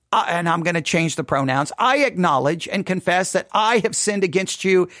God, and I'm going to change the pronouns. I acknowledge and confess that I have sinned against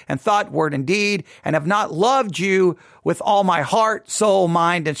you in thought, word, and deed, and have not loved you with all my heart, soul,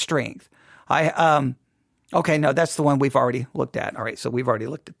 mind, and strength. Okay, no, that's the one we've already looked at. All right, so we've already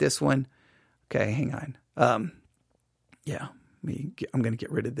looked at this one. Okay, hang on. I'm going to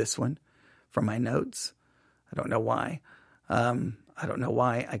get rid of this one from my notes. I don't know why.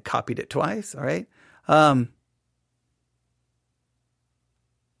 I copied it twice. All right.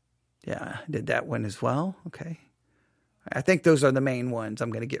 Yeah, I did that one as well. Okay. I think those are the main ones.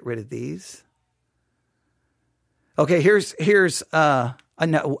 I'm going to get rid of these. Okay, here's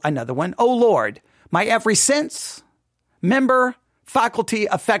another one. Oh, Lord, my every sense, member, faculty,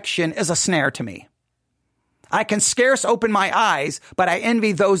 affection is a snare to me. I can scarce open my eyes, but I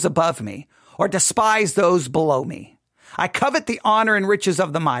envy those above me or despise those below me. I covet the honor and riches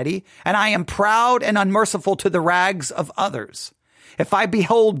of the mighty, and I am proud and unmerciful to the rags of others. If I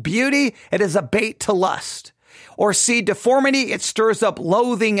behold beauty, it is a bait to lust, or see deformity, it stirs up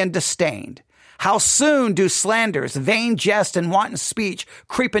loathing and disdain. How soon do slanders, vain jest, and wanton speech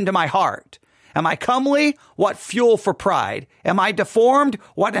creep into my heart? Am I comely? What fuel for pride? Am I deformed?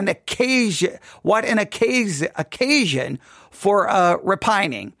 What an occasion for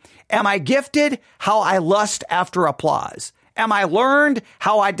repining. Am I gifted? How I lust after applause. Am I learned?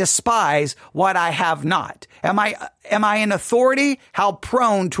 How I despise what I have not. Am I in authority? How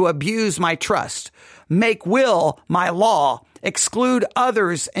prone to abuse my trust. Make will my law. Exclude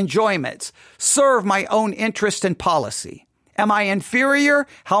others' enjoyments. Serve my own interest and policy. Am I inferior?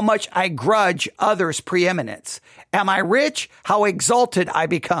 How much I grudge others' preeminence. Am I rich? How exalted I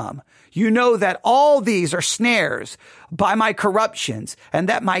become. You know that all these are snares by my corruptions, and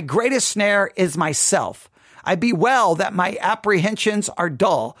that my greatest snare is myself. I bewail that my apprehensions are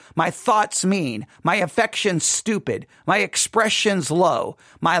dull, my thoughts mean, my affections stupid, my expressions low,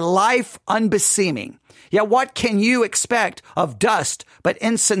 my life unbeseeming. Yet what can you expect of dust but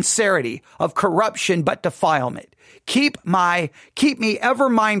insincerity, of corruption but defilement? Keep me ever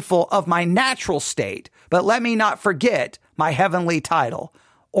mindful of my natural state, but let me not forget my heavenly title,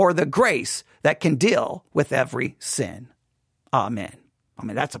 or the grace that can deal with every sin. Amen. I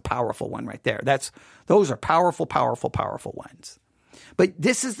mean, that's a powerful one right there. Those are powerful, powerful, powerful ones. But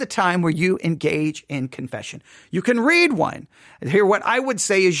this is the time where you engage in confession. You can read one. Here, what I would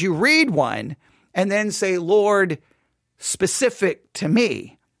say is you read one and then say, Lord, specific to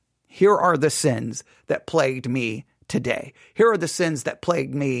me, here are the sins that plagued me today. Here are the sins that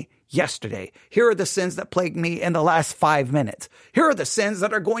plagued me yesterday. Here are the sins that plagued me in the last 5 minutes. Here are the sins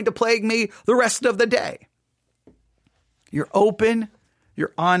that are going to plague me the rest of the day. You're open.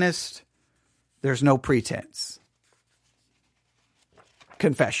 You're honest. There's no pretense.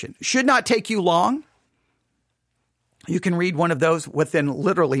 Confession should not take you long. You can read one of those within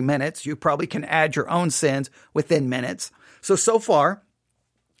literally minutes. You probably can add your own sins within minutes. So far,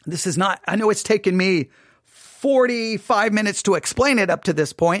 this is not, I know it's taken me 45 minutes to explain it up to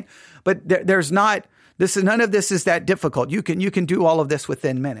this point, but none of this is that difficult. You can do all of this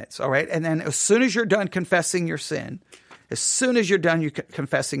within minutes. All right. And then as soon as you're done confessing your sin,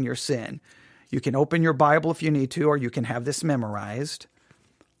 confessing your sin, you can open your Bible if you need to, or you can have this memorized.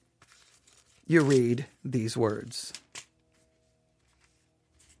 You read these words.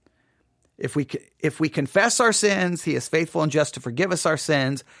 If we confess our sins, he is faithful and just to forgive us our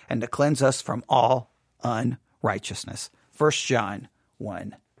sins and to cleanse us from all unrighteousness. 1 John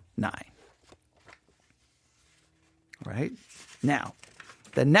 1:9. Right? Now,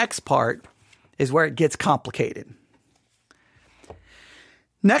 the next part is where it gets complicated.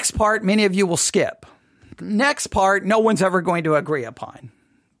 Next part, many of you will skip. Next part, no one's ever going to agree upon.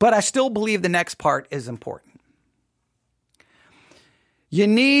 But I still believe the next part is important. You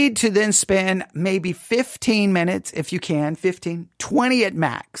need to then spend maybe 15 minutes, if you can, 20 at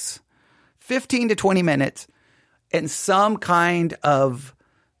max, 15 to 20 minutes in some kind of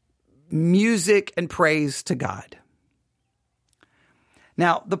music and praise to God.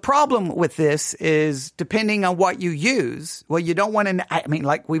 Now, the problem with this is depending on what you use, well, you don't want to,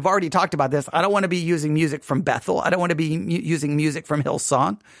 like we've already talked about this. I don't want to be using music from Bethel. I don't want to be using music from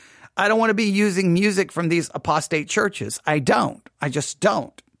Hillsong. I don't want to be using music from these apostate churches. I just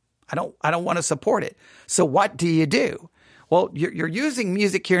don't. I don't want to support it. So what do you do? Well, you're using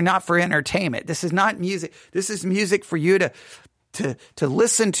music here not for entertainment. This is not music. This is music for you to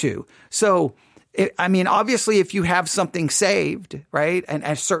listen to. So, obviously, if you have something saved, right, and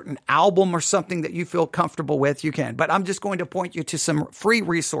a certain album or something that you feel comfortable with, you can. But I'm just going to point you to some free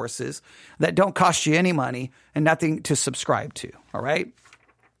resources that don't cost you any money and nothing to subscribe to, all right?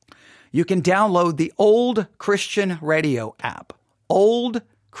 You can download the Old Christian Radio app. Old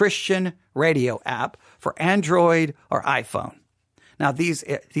Christian Radio app for Android or iPhone. Now, these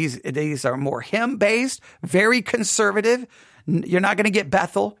are more hymn-based, very conservative. You're not going to get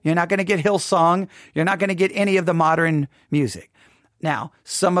Bethel. You're not going to get Hillsong. You're not going to get any of the modern music. Now,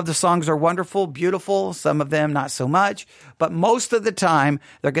 some of the songs are wonderful, beautiful. Some of them not so much. But most of the time,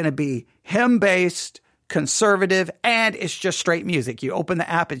 they're going to be hymn-based, conservative, and it's just straight music. You open the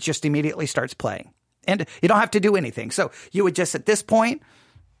app, it just immediately starts playing. And you don't have to do anything. So you would just, at this point,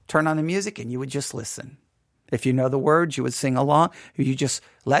 turn on the music and you would just listen. If you know the words, you would sing along. You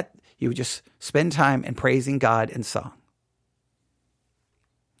would just spend time in praising God in song.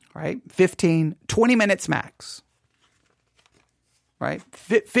 Right? 15, 20 minutes max. Right?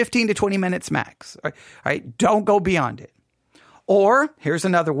 15 to 20 minutes max. All right? Don't go beyond it. Or, here's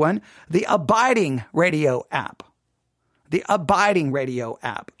another one, the Abiding Radio app. The Abiding Radio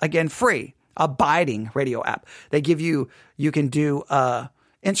app. Again, free. Abiding Radio app. They give you can do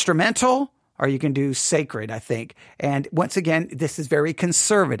instrumental or you can do sacred, I think. And once again, this is very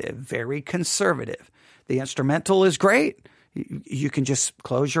conservative, very conservative. The instrumental is great. You can just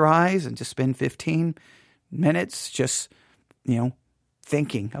close your eyes and just spend 15 minutes just,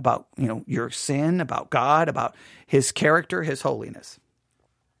 thinking about, your sin, about God, about his character, his holiness.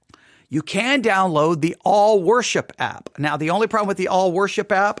 You can download the All Worship app. Now, the only problem with the All Worship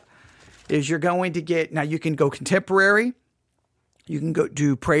app is you're going to get, now you can go contemporary, you can go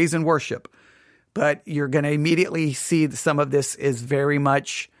do praise and worship, but you're going to immediately see that some of this is very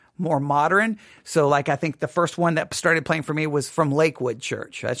much more modern. So I think the first one that started playing for me was from Lakewood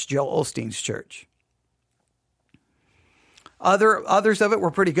Church. That's Joel Osteen's church. Others of it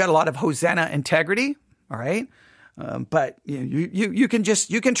were pretty good. A lot of Hosanna Integrity. All right. But you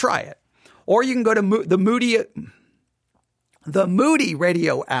can try it. or you can go to the Moody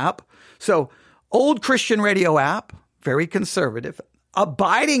Radio app. So Old Christian Radio app, very conservative.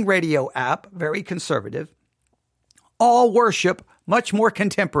 Abiding Radio app, very conservative. All Worship, much more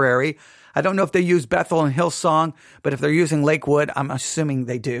contemporary. I don't know if they use Bethel and Hillsong, but if they're using Lakewood, I'm assuming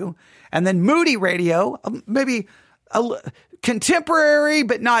they do. And then Moody Radio, maybe contemporary,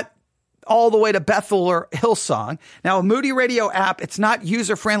 but not all the way to Bethel or Hillsong. Now, a Moody Radio app, it's not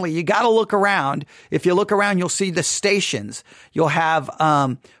user-friendly. You got to look around. If you look around, you'll see the stations. You'll have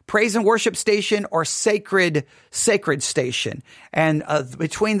praise and worship station or sacred station. And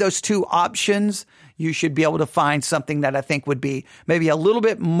between those two options, you should be able to find something that I think would be maybe a little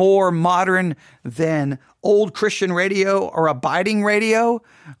bit more modern than Old Christian Radio or Abiding Radio,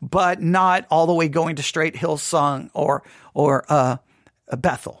 but not all the way going to straight Hillsong or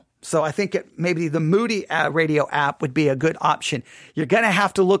Bethel. So I think maybe the Moody Radio app would be a good option. You're going to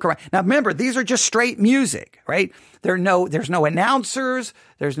have to look around. Now, remember, these are just straight music, right? There's no announcers.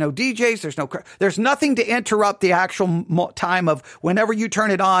 There's no DJs. There's nothing to interrupt the actual time of whenever you turn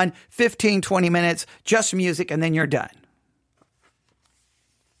it on, 15, 20 minutes, just music, and then you're done.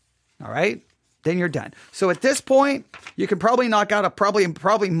 All right? Then you're done. So at this point, you can probably knock out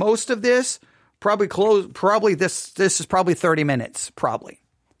probably most of this. This is probably 30 minutes, probably,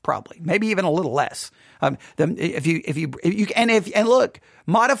 maybe even a little less. Look,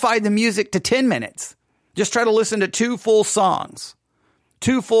 modify the music to 10 minutes. Just try to listen to 2 full songs,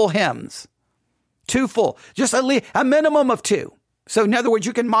 2 full hymns, just a minimum of 2. So in other words,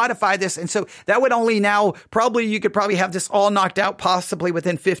 you can modify this. And so that would only now you could probably have this all knocked out possibly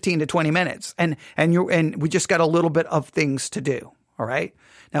within 15 to 20 minutes. And we just got a little bit of things to do. All right.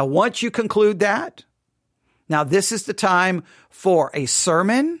 Now, once you conclude that, now this is the time for a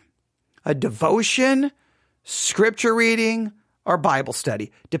sermon, a devotion, scripture reading, or Bible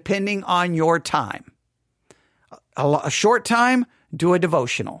study, depending on your time. A short time, do a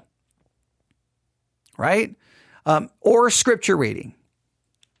devotional, right? Or scripture reading.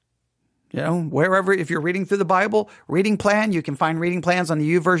 Wherever, if you're reading through the Bible, reading plan, you can find reading plans on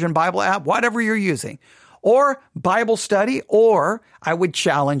the YouVersion Bible app, whatever you're using. Or Bible study, or I would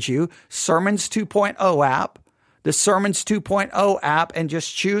challenge you, Sermons 2.0 app, the Sermons 2.0 app, and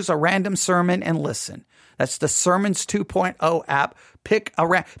just choose a random sermon and listen. That's the Sermons 2.0 app. Pick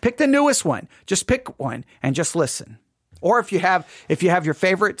the newest one. Just pick one and just listen. Or if you have your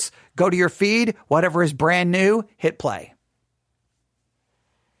favorites, go to your feed, whatever is brand new, hit play.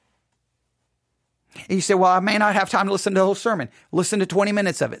 And you say, well, I may not have time to listen to the whole sermon. Listen to 20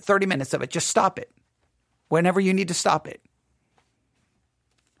 minutes of it, 30 minutes of it. Just stop it whenever you need to stop it.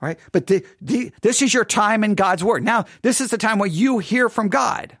 Right? But this is your time in God's word. Now, this is the time where you hear from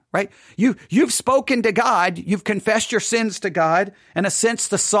God, right? You've spoken to God. You've confessed your sins to God. In a sense,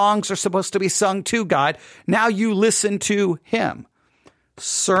 the songs are supposed to be sung to God. Now you listen to him.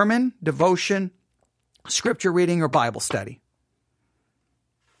 Sermon, devotion, scripture reading, or Bible study.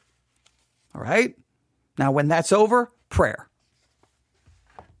 All right? Now, when that's over, prayer.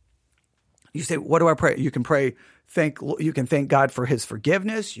 You say, what do I pray? You can pray. You can thank God for his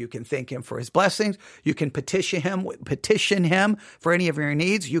forgiveness. You can thank him for his blessings. You can petition him for any of your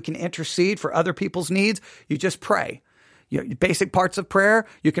needs. You can intercede for other people's needs. You just pray. Basic parts of prayer.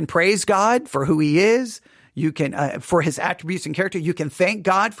 You can praise God for who he is. You can, for his attributes and character. You can thank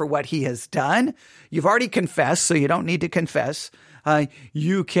God for what he has done. You've already confessed, so you don't need to confess.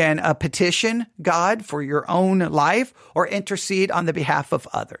 You can petition God for your own life or intercede on the behalf of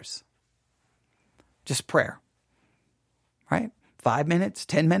others. Just prayer. Right? 5 minutes,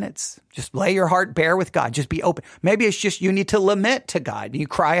 10 minutes. Just lay your heart bare with God. Just be open. Maybe it's just you need to lament to God. You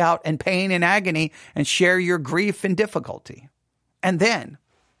cry out in pain and agony and share your grief and difficulty. And then,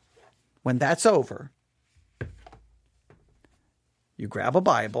 when that's over, you grab a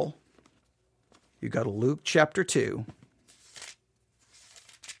Bible. You go to Luke chapter 2.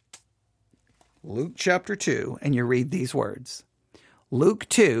 Luke chapter 2, and you read these words. Luke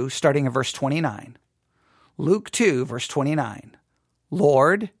 2, starting at verse 29. Luke 2, verse 29.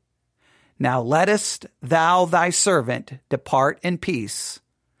 Lord, now lettest thou thy servant depart in peace,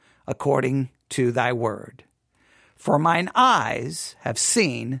 according to thy word. For mine eyes have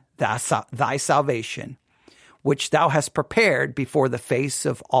seen thy salvation, which thou hast prepared before the face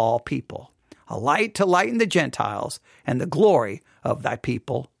of all people, a light to lighten the Gentiles and the glory of thy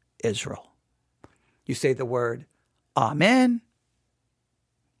people Israel. You say the word, Amen.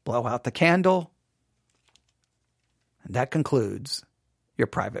 Blow out the candle. And that concludes your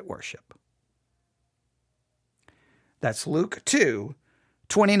private worship. That's Luke 2,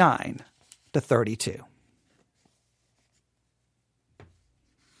 29 to 32.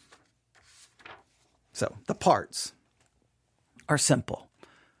 So the parts are simple.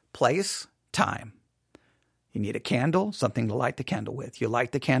 Place, time. You need a candle, something to light the candle with. You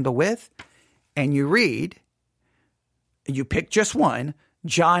light the candle with, and you read. You pick just one,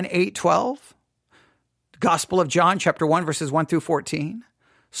 John 8:12, Gospel of John, chapter 1, verses 1 through 14,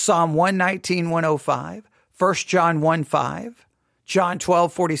 Psalm 119, 105, 1 John 1:5, John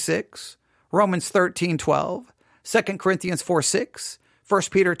 12:46, Romans 13:12, 2 Corinthians 4:6,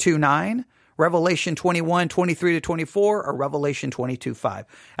 1 Peter 2:9, Revelation 21:23 to 24, or Revelation 22:5.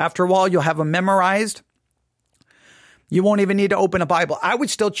 After a while, you'll have them memorized. You won't even need to open a Bible. I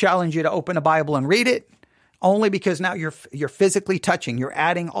would still challenge you to open a Bible and read it, only because now you're physically touching. You're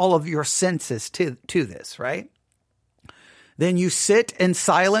adding all of your senses to this, right? Then you sit in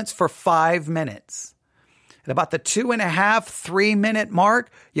silence for 5 minutes. At about the 2.5, 3 minute mark,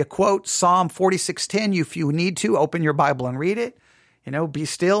 you quote Psalm 46:10. If you need to, open your Bible and read it. Be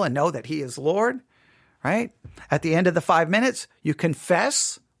still and know that he is Lord, right? At the end of the 5 minutes, you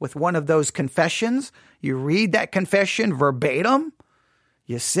confess with one of those confessions. You read that confession verbatim.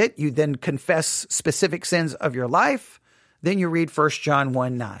 You sit, you then confess specific sins of your life. Then you read 1 John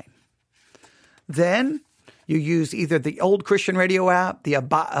 1:9. Then you use either the Old Christian Radio app, the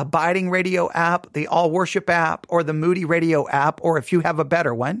Abiding Radio app, the All Worship app, or the Moody Radio app, or if you have a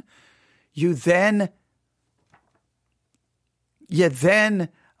better one, you then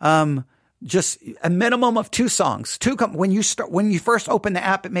just a minimum of 2 songs. When you first open the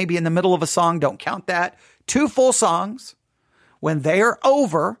app, it may be in the middle of a song. Don't count that. 2 full songs. When they are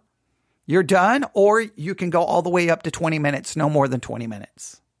over, you're done, or you can go all the way up to 20 minutes, no more than 20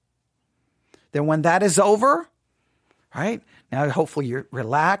 minutes. Then when that is over, right, now hopefully you're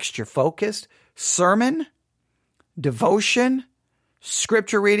relaxed, you're focused. Sermon, devotion,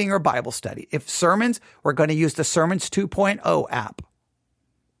 scripture reading, or Bible study. If sermons, we're going to use the Sermons 2.0 app.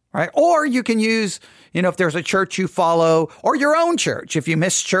 Right? Or you can use, if there's a church you follow, or your own church. If you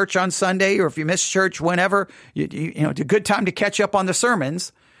miss church on Sunday, or if you miss church whenever, it's a good time to catch up on the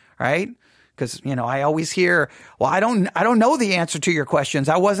sermons, right? Because, I always hear, well, I don't know the answer to your questions.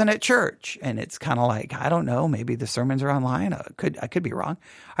 I wasn't at church. And it's kind of like, I don't know, maybe the sermons are online. I could be wrong.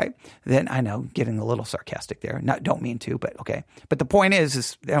 Right? Then I know, getting a little sarcastic there. Don't mean to, but okay. But the point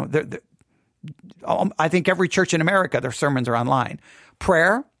is I think every church in America, their sermons are online.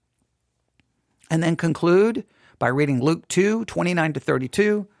 Prayer. And then conclude by reading Luke 2:29 to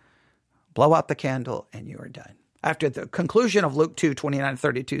 32, blow out the candle, and you are done. After the conclusion of Luke 2:29 to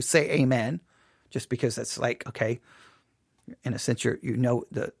 32, say amen, just because it's like, okay, in a sense,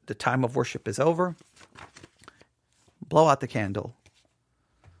 the time of worship is over. Blow out the candle.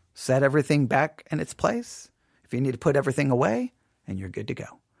 Set everything back in its place. If you need to put everything away, and you're good to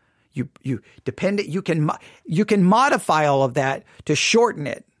go. You can modify all of that to shorten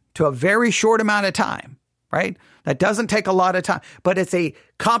it to a very short amount of time, right? That doesn't take a lot of time, but it's a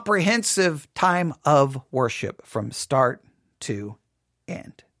comprehensive time of worship from start to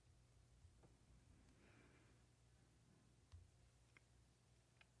end.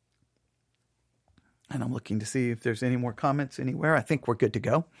 And I'm looking to see if there's any more comments anywhere. I think we're good to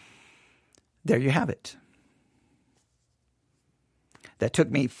go. There you have it. That took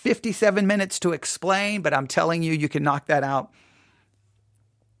me 57 minutes to explain, but I'm telling you, you can knock that out.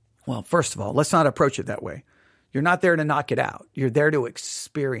 Well, first of all, let's not approach it that way. You're not there to knock it out. You're there to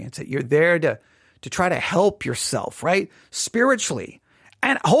experience it. You're there to try to help yourself, right? Spiritually.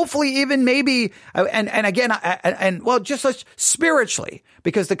 And hopefully even maybe, just spiritually,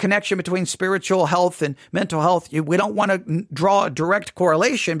 because the connection between spiritual health and mental health, we don't want to draw a direct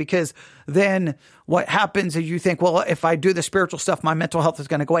correlation, because then what happens is you think, well, if I do the spiritual stuff, my mental health is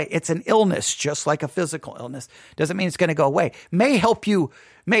going to go away. It's an illness, just like a physical illness. Doesn't mean it's going to go away. May help you,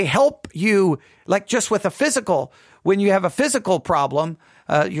 like just with a physical, when you have a physical problem,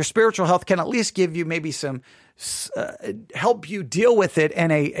 your spiritual health can at least give you maybe some, help you deal with it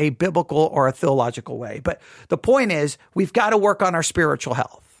in a biblical or a theological way. But the point is, we've got to work on our spiritual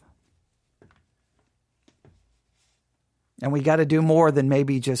health. And we got to do more than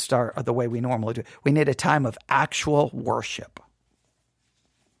maybe just the way we normally do. We need a time of actual worship.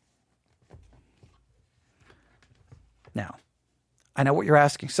 Now, I know what you're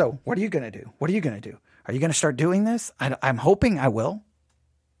asking. So what are you going to do? What are you going to do? Are you going to start doing this? I'm hoping I will.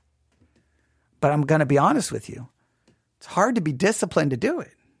 But I'm going to be honest with you. It's hard to be disciplined to do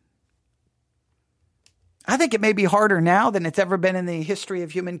it. I think it may be harder now than it's ever been in the history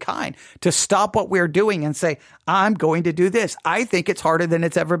of humankind to stop what we're doing and say, I'm going to do this. I think it's harder than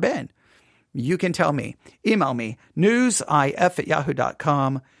it's ever been. You can tell me. Email me,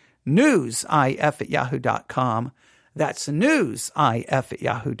 newsif@yahoo.com, newsif@yahoo.com. That's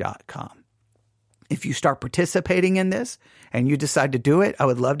newsif@yahoo.com. If you start participating in this and you decide to do it, I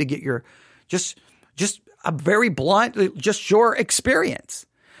would love to get your just a very blunt, just your experience.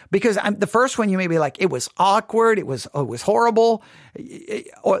 Because the first one, you may be like, it was awkward. It was horrible.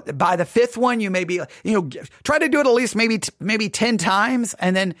 Or by the fifth one, you may be, try to do it at least maybe 10 times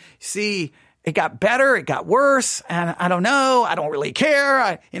and then see it got better. It got worse. And I don't know. I don't really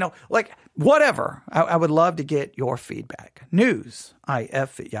care. Whatever. I would love to get your feedback.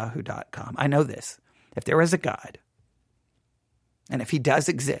 newsif@yahoo.com. I know this. If there is a God, and if he does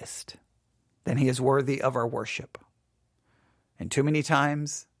exist, then he is worthy of our worship. And too many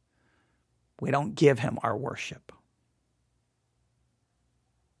times, we don't give him our worship.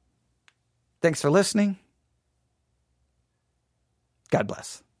 Thanks for listening. God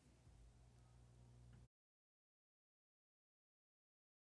bless.